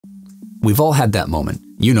We've all had that moment,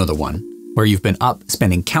 you know the one, where you've been up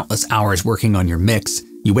spending countless hours working on your mix.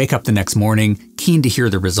 You wake up the next morning, keen to hear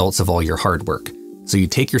the results of all your hard work. So you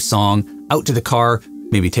take your song out to the car,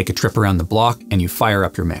 maybe take a trip around the block, and you fire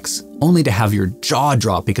up your mix, only to have your jaw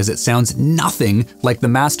drop because it sounds nothing like the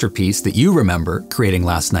masterpiece that you remember creating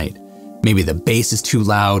last night. Maybe the bass is too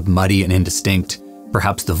loud, muddy, and indistinct.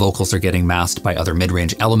 Perhaps the vocals are getting masked by other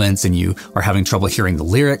mid-range elements and you are having trouble hearing the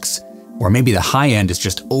lyrics. Or maybe the high end is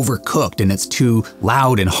just overcooked and it's too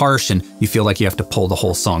loud and harsh and you feel like you have to pull the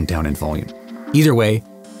whole song down in volume. Either way,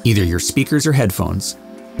 either your speakers or headphones,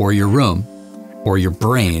 or your room, or your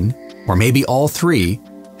brain, or maybe all three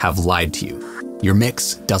have lied to you. Your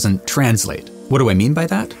mix doesn't translate. What do I mean by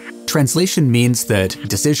that? Translation means that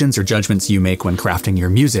decisions or judgments you make when crafting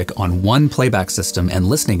your music on one playback system and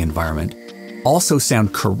listening environment also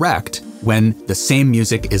sound correct when the same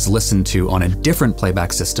music is listened to on a different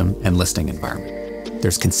playback system and listening environment.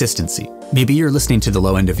 There's consistency. Maybe you're listening to the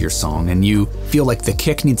low end of your song and you feel like the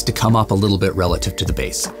kick needs to come up a little bit relative to the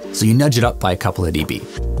bass, so you nudge it up by a couple of dB.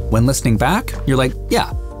 When listening back, you're like,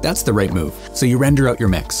 yeah, that's the right move, so you render out your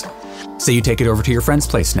mix. Say you take it over to your friend's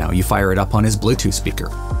place now, you fire it up on his Bluetooth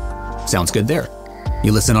speaker. Sounds good there.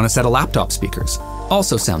 You listen on a set of laptop speakers.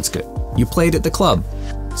 Also sounds good. You play it at the club.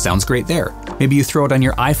 Sounds great there. Maybe you throw it on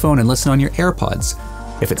your iPhone and listen on your AirPods.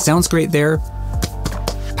 If it sounds great there,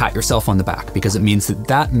 pat yourself on the back because it means that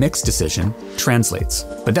that mix decision translates.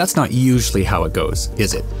 But that's not usually how it goes,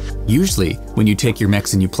 is it? Usually, when you take your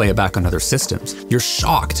mix and you play it back on other systems, you're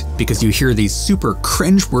shocked because you hear these super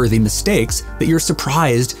cringeworthy mistakes that you're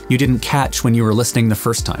surprised you didn't catch when you were listening the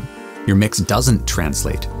first time. Your mix doesn't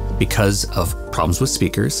translate because of problems with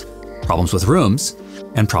speakers, problems with rooms,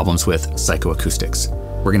 and problems with psychoacoustics.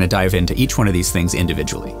 We're going to dive into each one of these things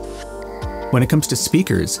individually. When it comes to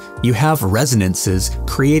speakers, you have resonances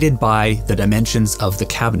created by the dimensions of the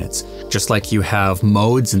cabinets. Just like you have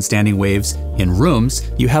modes and standing waves in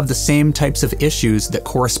rooms, you have the same types of issues that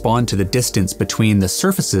correspond to the distance between the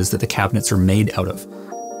surfaces that the cabinets are made out of.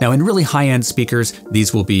 Now, in really high-end speakers,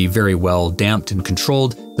 these will be very well damped and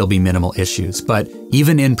controlled. There'll be minimal issues. But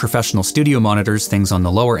even in professional studio monitors, things on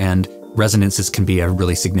the lower end, resonances can be a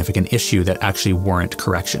really significant issue that actually warrant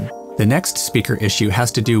correction. The next speaker issue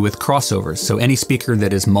has to do with crossovers. So any speaker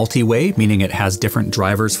that is multi-way, meaning it has different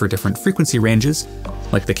drivers for different frequency ranges,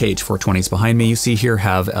 like the KH420s behind me you see here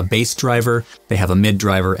have a bass driver, they have a mid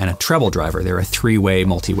driver, and a treble driver. They're a three-way,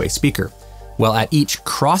 multi-way speaker. Well, at each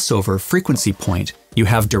crossover frequency point, you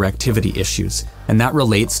have directivity issues, and that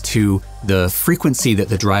relates to the frequency that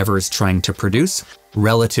the driver is trying to produce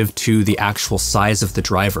relative to the actual size of the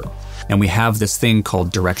driver. And we have this thing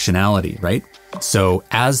called directionality, right? So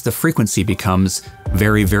as the frequency becomes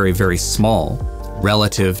very, very, very small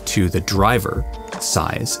relative to the driver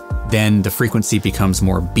size, then the frequency becomes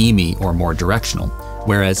more beamy or more directional.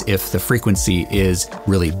 Whereas if the frequency is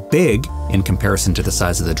really big in comparison to the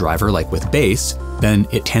size of the driver, like with bass, then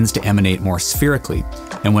it tends to emanate more spherically.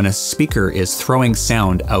 And when a speaker is throwing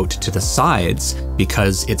sound out to the sides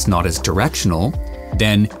because it's not as directional,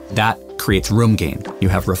 then that creates room gain. You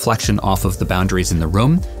have reflection off of the boundaries in the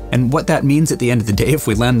room. And what that means at the end of the day, if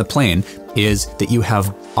we land the plane, is that you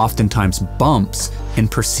have oftentimes bumps in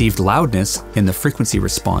perceived loudness in the frequency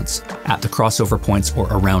response at the crossover points or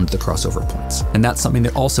around the crossover points. And that's something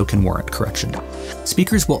that also can warrant correction.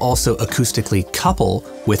 Speakers will also acoustically couple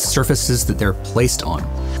with surfaces that they're placed on.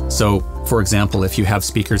 So, for example, if you have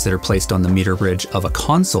speakers that are placed on the meter bridge of a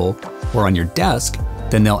console or on your desk,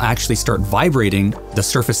 then they'll actually start vibrating the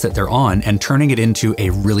surface that they're on and turning it into a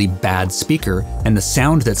really bad speaker. And the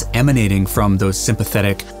sound that's emanating from those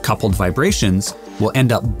sympathetic coupled vibrations will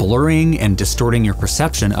end up blurring and distorting your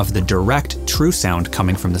perception of the direct true sound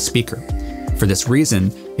coming from the speaker. For this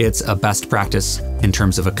reason, it's a best practice in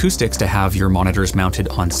terms of acoustics to have your monitors mounted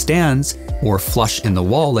on stands or flush in the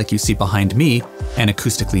wall like you see behind me and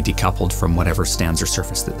acoustically decoupled from whatever stands or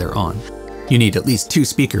surface that they're on. You need at least 2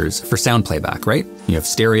 speakers for sound playback, right? You have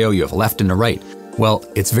stereo, you have a left and a right. Well,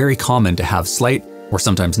 it's very common to have slight, or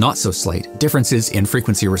sometimes not so slight, differences in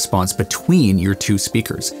frequency response between your 2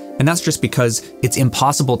 speakers. And that's just because it's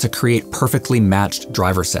impossible to create perfectly matched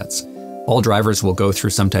driver sets. All drivers will go through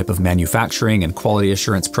some type of manufacturing and quality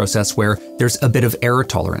assurance process where there's a bit of error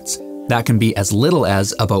tolerance. That can be as little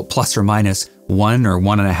as about plus or minus 1 or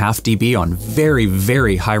 1.5 dB on very,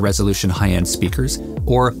 very high resolution high-end speakers,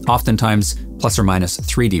 or oftentimes plus or minus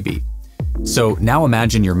 3 dB. So now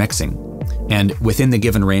imagine you're mixing, and within the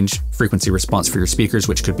given range frequency response for your speakers,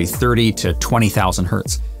 which could be 30 to 20,000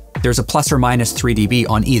 hertz, there's a plus or minus 3 dB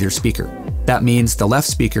on either speaker. That means the left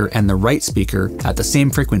speaker and the right speaker at the same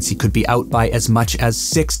frequency could be out by as much as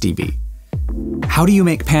 6 dB. How do you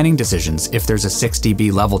make panning decisions if there's a 6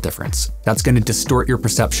 dB level difference? That's going to distort your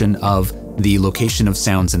perception of the location of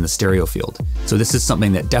sounds in the stereo field. So this is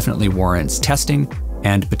something that definitely warrants testing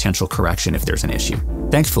and potential correction if there's an issue.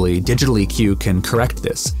 Thankfully, digital EQ can correct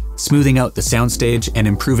this, smoothing out the soundstage and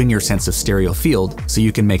improving your sense of stereo field so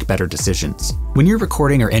you can make better decisions. When you're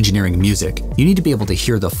recording or engineering music, you need to be able to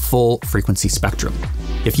hear the full frequency spectrum.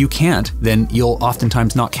 If you can't, then you'll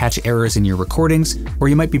oftentimes not catch errors in your recordings, or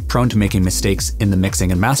you might be prone to making mistakes in the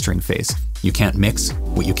mixing and mastering phase. You can't mix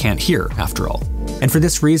what you can't hear, after all. And for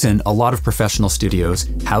this reason, a lot of professional studios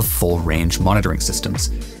have full range monitoring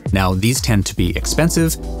systems. Now, these tend to be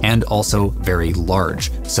expensive and also very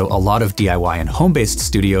large. So a lot of DIY and home-based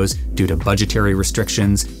studios, due to budgetary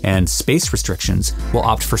restrictions and space restrictions, will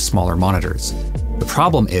opt for smaller monitors. The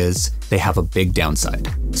problem is they have a big downside.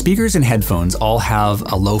 Speakers and headphones all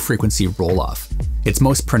have a low frequency roll-off. It's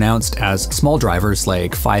most pronounced as small drivers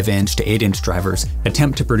like 5-inch to 8-inch drivers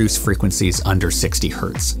attempt to produce frequencies under 60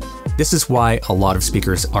 Hz. This is why a lot of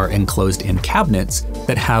speakers are enclosed in cabinets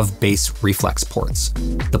that have bass reflex ports.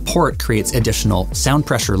 The port creates additional sound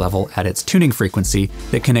pressure level at its tuning frequency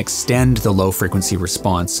that can extend the low frequency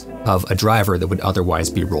response of a driver that would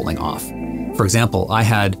otherwise be rolling off. For example, I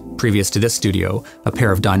had, previous to this studio, a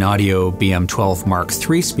pair of Dynaudio BM12 Mark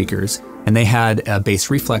III speakers, and they had a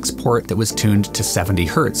bass reflex port that was tuned to 70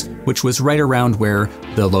 Hz, which was right around where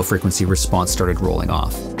the low frequency response started rolling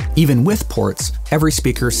off. Even with ports, every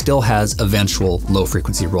speaker still has eventual low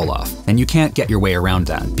frequency roll-off, and you can't get your way around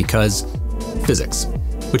that because physics,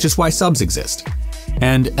 which is why subs exist.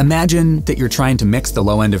 And imagine that you're trying to mix the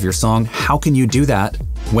low end of your song. How can you do that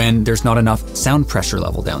when there's not enough sound pressure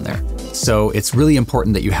level down there? So it's really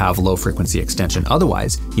important that you have low frequency extension.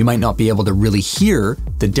 Otherwise, you might not be able to really hear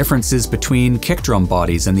the differences between kick drum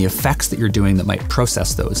bodies and the effects that you're doing that might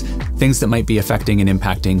process those, things that might be affecting and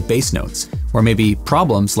impacting bass notes, or maybe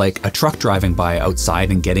problems like a truck driving by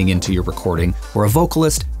outside and getting into your recording, or a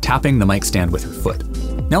vocalist tapping the mic stand with her foot.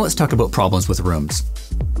 Now let's talk about problems with rooms.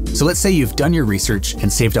 So let's say you've done your research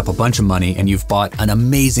and saved up a bunch of money and you've bought an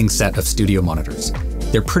amazing set of studio monitors.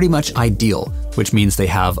 They're pretty much ideal, which means they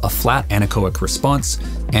have a flat anechoic response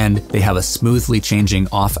and they have a smoothly changing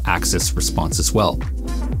off-axis response as well.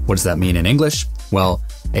 What does that mean in English? Well,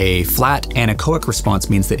 a flat anechoic response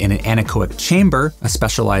means that in an anechoic chamber, a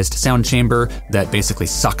specialized sound chamber that basically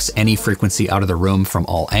sucks any frequency out of the room from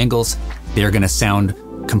all angles, they're going to sound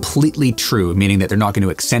completely true, meaning that they're not going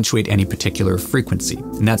to accentuate any particular frequency,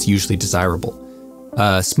 and that's usually desirable.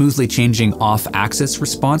 A smoothly changing off-axis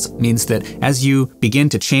response means that as you begin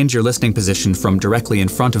to change your listening position from directly in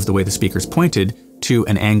front of the way the speaker's pointed to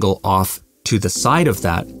an angle off to the side of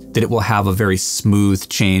that it will have a very smooth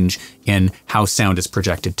change in how sound is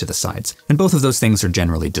projected to the sides. And both of those things are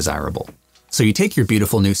generally desirable. So you take your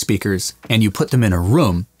beautiful new speakers and you put them in a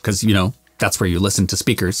room, because that's where you listen to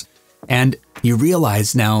speakers, and you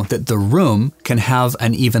realize now that the room can have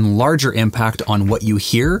an even larger impact on what you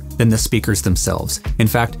hear than the speakers themselves. In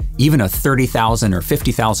fact, even a $30,000 or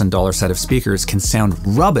 $50,000 set of speakers can sound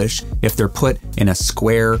rubbish if they're put in a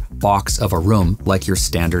square box of a room like your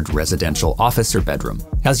standard residential office or bedroom.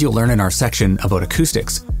 As you'll learn in our section about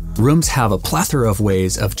acoustics, rooms have a plethora of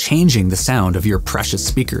ways of changing the sound of your precious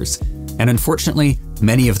speakers. And unfortunately,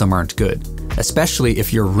 many of them aren't good, especially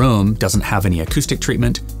if your room doesn't have any acoustic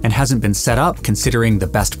treatment and hasn't been set up considering the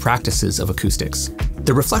best practices of acoustics.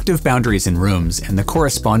 The reflective boundaries in rooms and the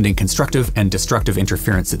corresponding constructive and destructive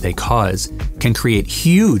interference that they cause can create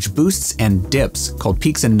huge boosts and dips called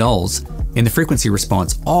peaks and nulls in the frequency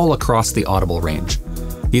response all across the audible range.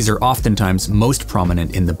 These are oftentimes most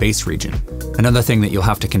prominent in the bass region. Another thing that you'll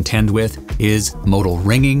have to contend with is modal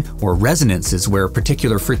ringing or resonances, where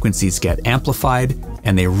particular frequencies get amplified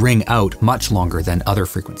and they ring out much longer than other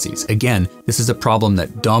frequencies. Again, this is a problem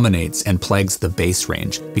that dominates and plagues the bass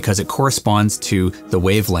range because it corresponds to the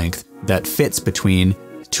wavelength that fits between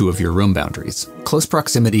two of your room boundaries. Close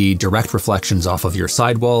proximity, direct reflections off of your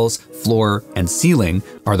sidewalls, floor, and ceiling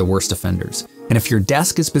are the worst offenders. And if your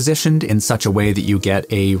desk is positioned in such a way that you get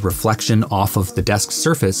a reflection off of the desk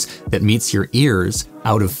surface that meets your ears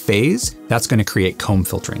out of phase, that's going to create comb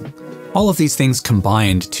filtering. All of these things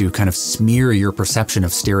combined to kind of smear your perception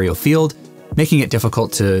of stereo field, making it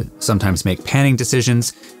difficult to sometimes make panning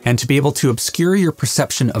decisions and to be able to obscure your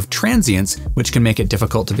perception of transients, which can make it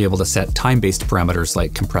difficult to be able to set time-based parameters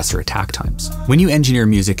like compressor attack times. When you engineer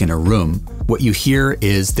music in a room, what you hear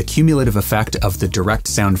is the cumulative effect of the direct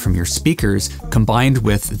sound from your speakers combined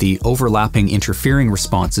with the overlapping interfering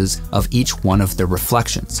responses of each one of the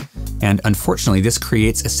reflections. And unfortunately, this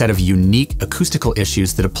creates a set of unique acoustical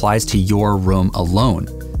issues that applies to your room alone.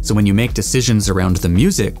 So when you make decisions around the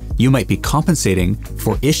music, you might be compensating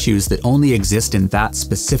for issues that only exist in that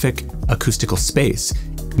specific acoustical space,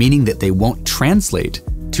 meaning that they won't translate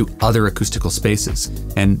to other acoustical spaces.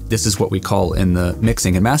 And this is what we call in the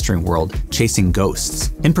mixing and mastering world, chasing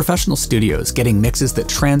ghosts. In professional studios, getting mixes that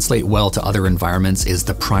translate well to other environments is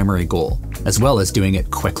the primary goal, as well as doing it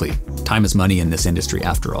quickly. Time is money in this industry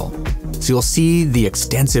after all. So you'll see the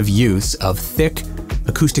extensive use of thick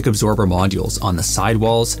acoustic absorber modules on the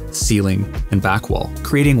sidewalls, ceiling, and back wall,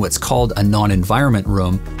 creating what's called a non-environment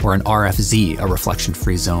room, or an RFZ, a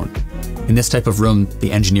reflection-free zone. In this type of room,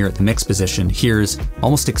 the engineer at the mix position hears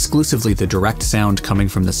almost exclusively the direct sound coming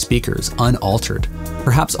from the speakers, unaltered,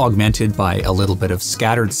 perhaps augmented by a little bit of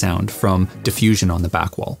scattered sound from diffusion on the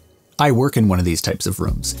back wall. I work in one of these types of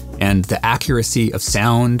rooms, and the accuracy of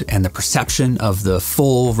sound and the perception of the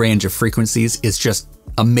full range of frequencies is just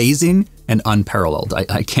amazing and unparalleled.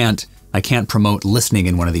 I can't promote listening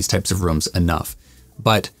in one of these types of rooms enough,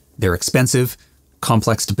 but they're expensive,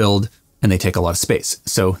 complex to build, and they take a lot of space,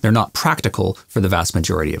 so they're not practical for the vast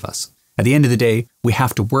majority of us. At the end of the day, we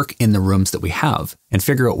have to work in the rooms that we have and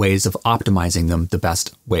figure out ways of optimizing them the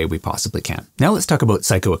best way we possibly can. Now let's talk about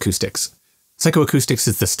psychoacoustics. Psychoacoustics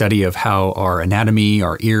is the study of how our anatomy,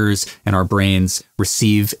 our ears, and our brains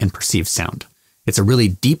receive and perceive sound. It's a really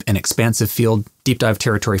deep and expansive field, deep dive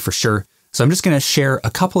territory for sure. So I'm just going to share a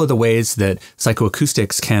couple of the ways that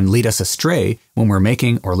psychoacoustics can lead us astray when we're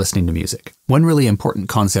making or listening to music. One really important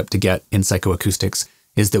concept to get in psychoacoustics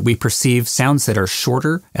is that we perceive sounds that are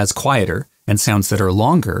shorter as quieter and sounds that are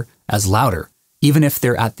longer as louder, even if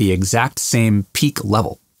they're at the exact same peak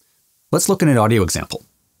level. Let's look at an audio example.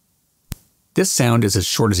 This sound is as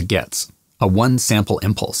short as it gets, a one sample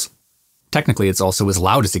impulse. Technically, it's also as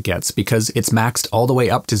loud as it gets because it's maxed all the way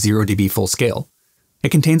up to 0 dB full scale. It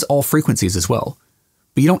contains all frequencies as well,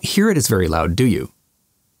 but you don't hear it as very loud, do you?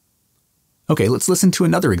 Okay, let's listen to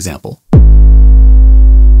another example.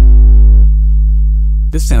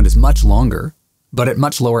 This sound is much longer, but at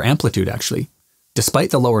much lower amplitude actually. Despite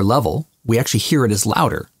the lower level, we actually hear it as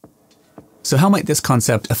louder. So how might this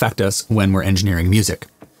concept affect us when we're engineering music?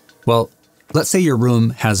 Well, let's say your room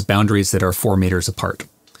has boundaries that are 4 meters apart.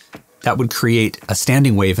 That would create a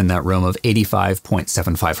standing wave in that room of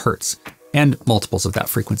 85.75 hertz. And multiples of that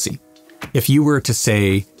frequency. If you were to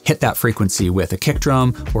say, hit that frequency with a kick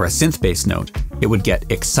drum or a synth bass note, it would get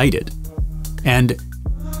excited. And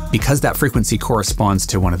because that frequency corresponds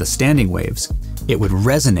to one of the standing waves, it would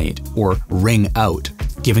resonate or ring out,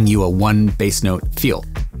 giving you a one bass note feel.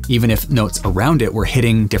 Even if notes around it were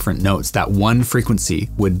hitting different notes, that one frequency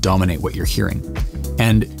would dominate what you're hearing.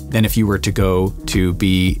 And then if you were to go to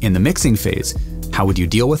be in the mixing phase, how would you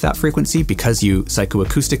deal with that frequency? Because you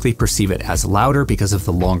psychoacoustically perceive it as louder because of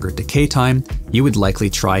the longer decay time, you would likely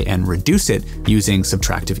try and reduce it using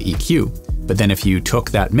subtractive EQ. But then if you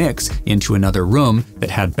took that mix into another room that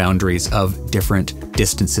had boundaries of different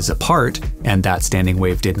distances apart and that standing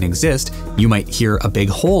wave didn't exist, you might hear a big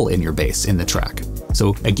hole in your bass in the track.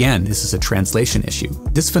 So again, this is a translation issue.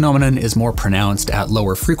 This phenomenon is more pronounced at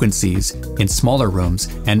lower frequencies in smaller rooms,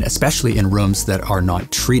 and especially in rooms that are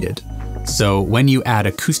not treated. So when you add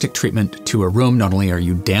acoustic treatment to a room, not only are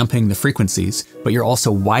you damping the frequencies, but you're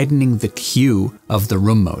also widening the Q of the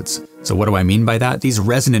room modes. So what do I mean by that? These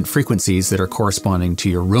resonant frequencies that are corresponding to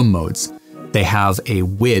your room modes, they have a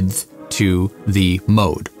width to the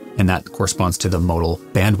mode, and that corresponds to the modal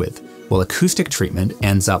bandwidth. Well, acoustic treatment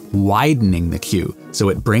ends up widening the Q. So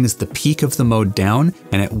it brings the peak of the mode down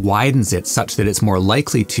and it widens it such that it's more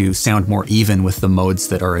likely to sound more even with the modes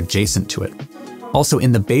that are adjacent to it. Also,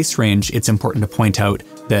 in the bass range, it's important to point out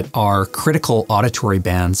that our critical auditory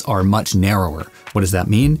bands are much narrower. What does that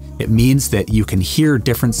mean? It means that you can hear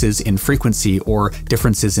differences in frequency or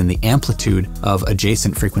differences in the amplitude of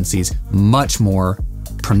adjacent frequencies much more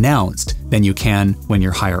pronounced than you can when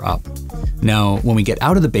you're higher up. Now, when we get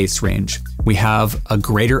out of the bass range, we have a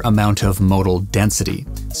greater amount of modal density.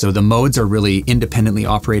 So the modes are really independently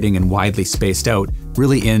operating and widely spaced out,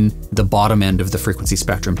 really in the bottom end of the frequency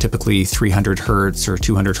spectrum, typically 300 hertz or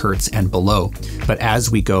 200 hertz and below. But as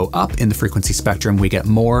we go up in the frequency spectrum, we get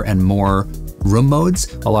more and more room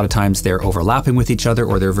modes. A lot of times they're overlapping with each other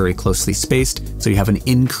or they're very closely spaced. So you have an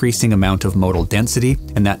increasing amount of modal density,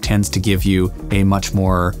 and that tends to give you a much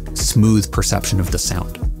more smooth perception of the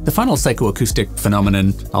sound. The final psychoacoustic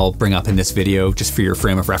phenomenon I'll bring up in this video, just for your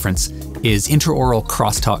frame of reference, is intraoral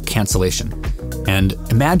crosstalk cancellation. And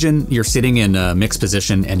imagine you're sitting in a mixed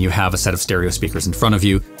position and you have a set of stereo speakers in front of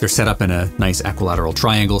you. They're set up in a nice equilateral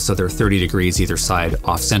triangle, so they're 30 degrees either side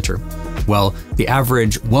off center. Well, the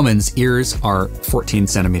average woman's ears are 14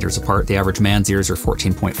 centimeters apart. The average man's ears are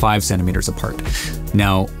 14.5 centimeters apart.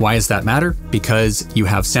 Now, why does that matter? Because you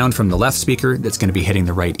have sound from the left speaker that's going to be hitting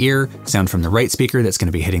the right ear, sound from the right speaker that's going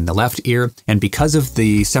to be hitting the left ear. And because of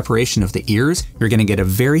the separation of the ears, you're going to get a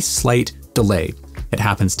very slight delay. It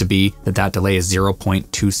happens to be that delay is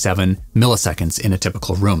 0.27 milliseconds in a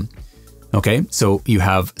typical room. Okay, so you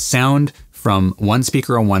have sound from one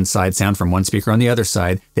speaker on one side, sound from one speaker on the other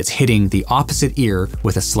side that's hitting the opposite ear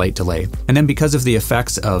with a slight delay. And then because of the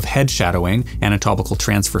effects of head shadowing, anatomical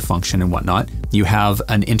transfer function and whatnot, you have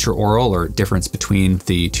an interaural, or difference between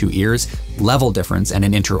the two ears, level difference, and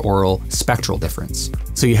an interaural spectral difference.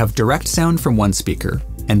 So you have direct sound from one speaker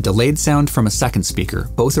and delayed sound from a second speaker,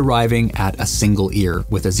 both arriving at a single ear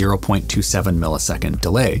with a 0.27 millisecond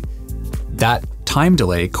delay. That time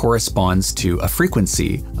delay corresponds to a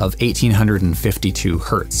frequency of 1852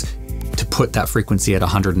 hertz, to put that frequency at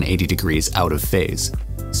 180 degrees out of phase.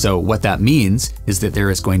 So what that means is that there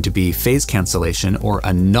is going to be phase cancellation, or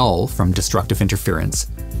a null from destructive interference,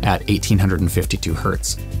 at 1852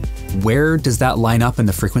 hertz. Where does that line up in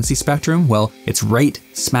the frequency spectrum? Well, it's right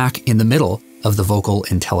smack in the middle of the vocal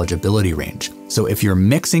intelligibility range. So if you're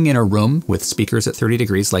mixing in a room with speakers at 30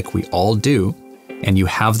 degrees like we all do, and you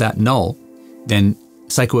have that null, then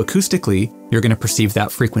psychoacoustically, you're going to perceive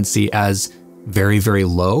that frequency as very, very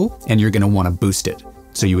low, and you're going to want to boost it.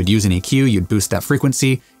 So you would use an EQ, you'd boost that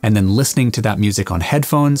frequency, and then listening to that music on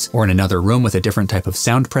headphones or in another room with a different type of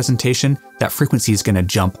sound presentation, that frequency is going to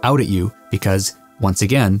jump out at you because, once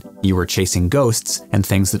again, you were chasing ghosts and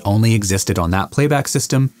things that only existed on that playback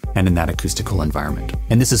system and in that acoustical environment.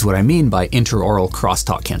 And this is what I mean by interaural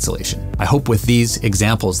crosstalk cancellation. I hope with these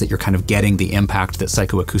examples that you're kind of getting the impact that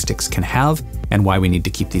psychoacoustics can have and why we need to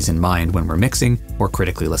keep these in mind when we're mixing or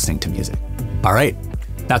critically listening to music. All right,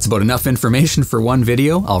 that's about enough information for one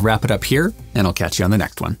video. I'll wrap it up here and I'll catch you on the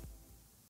next one.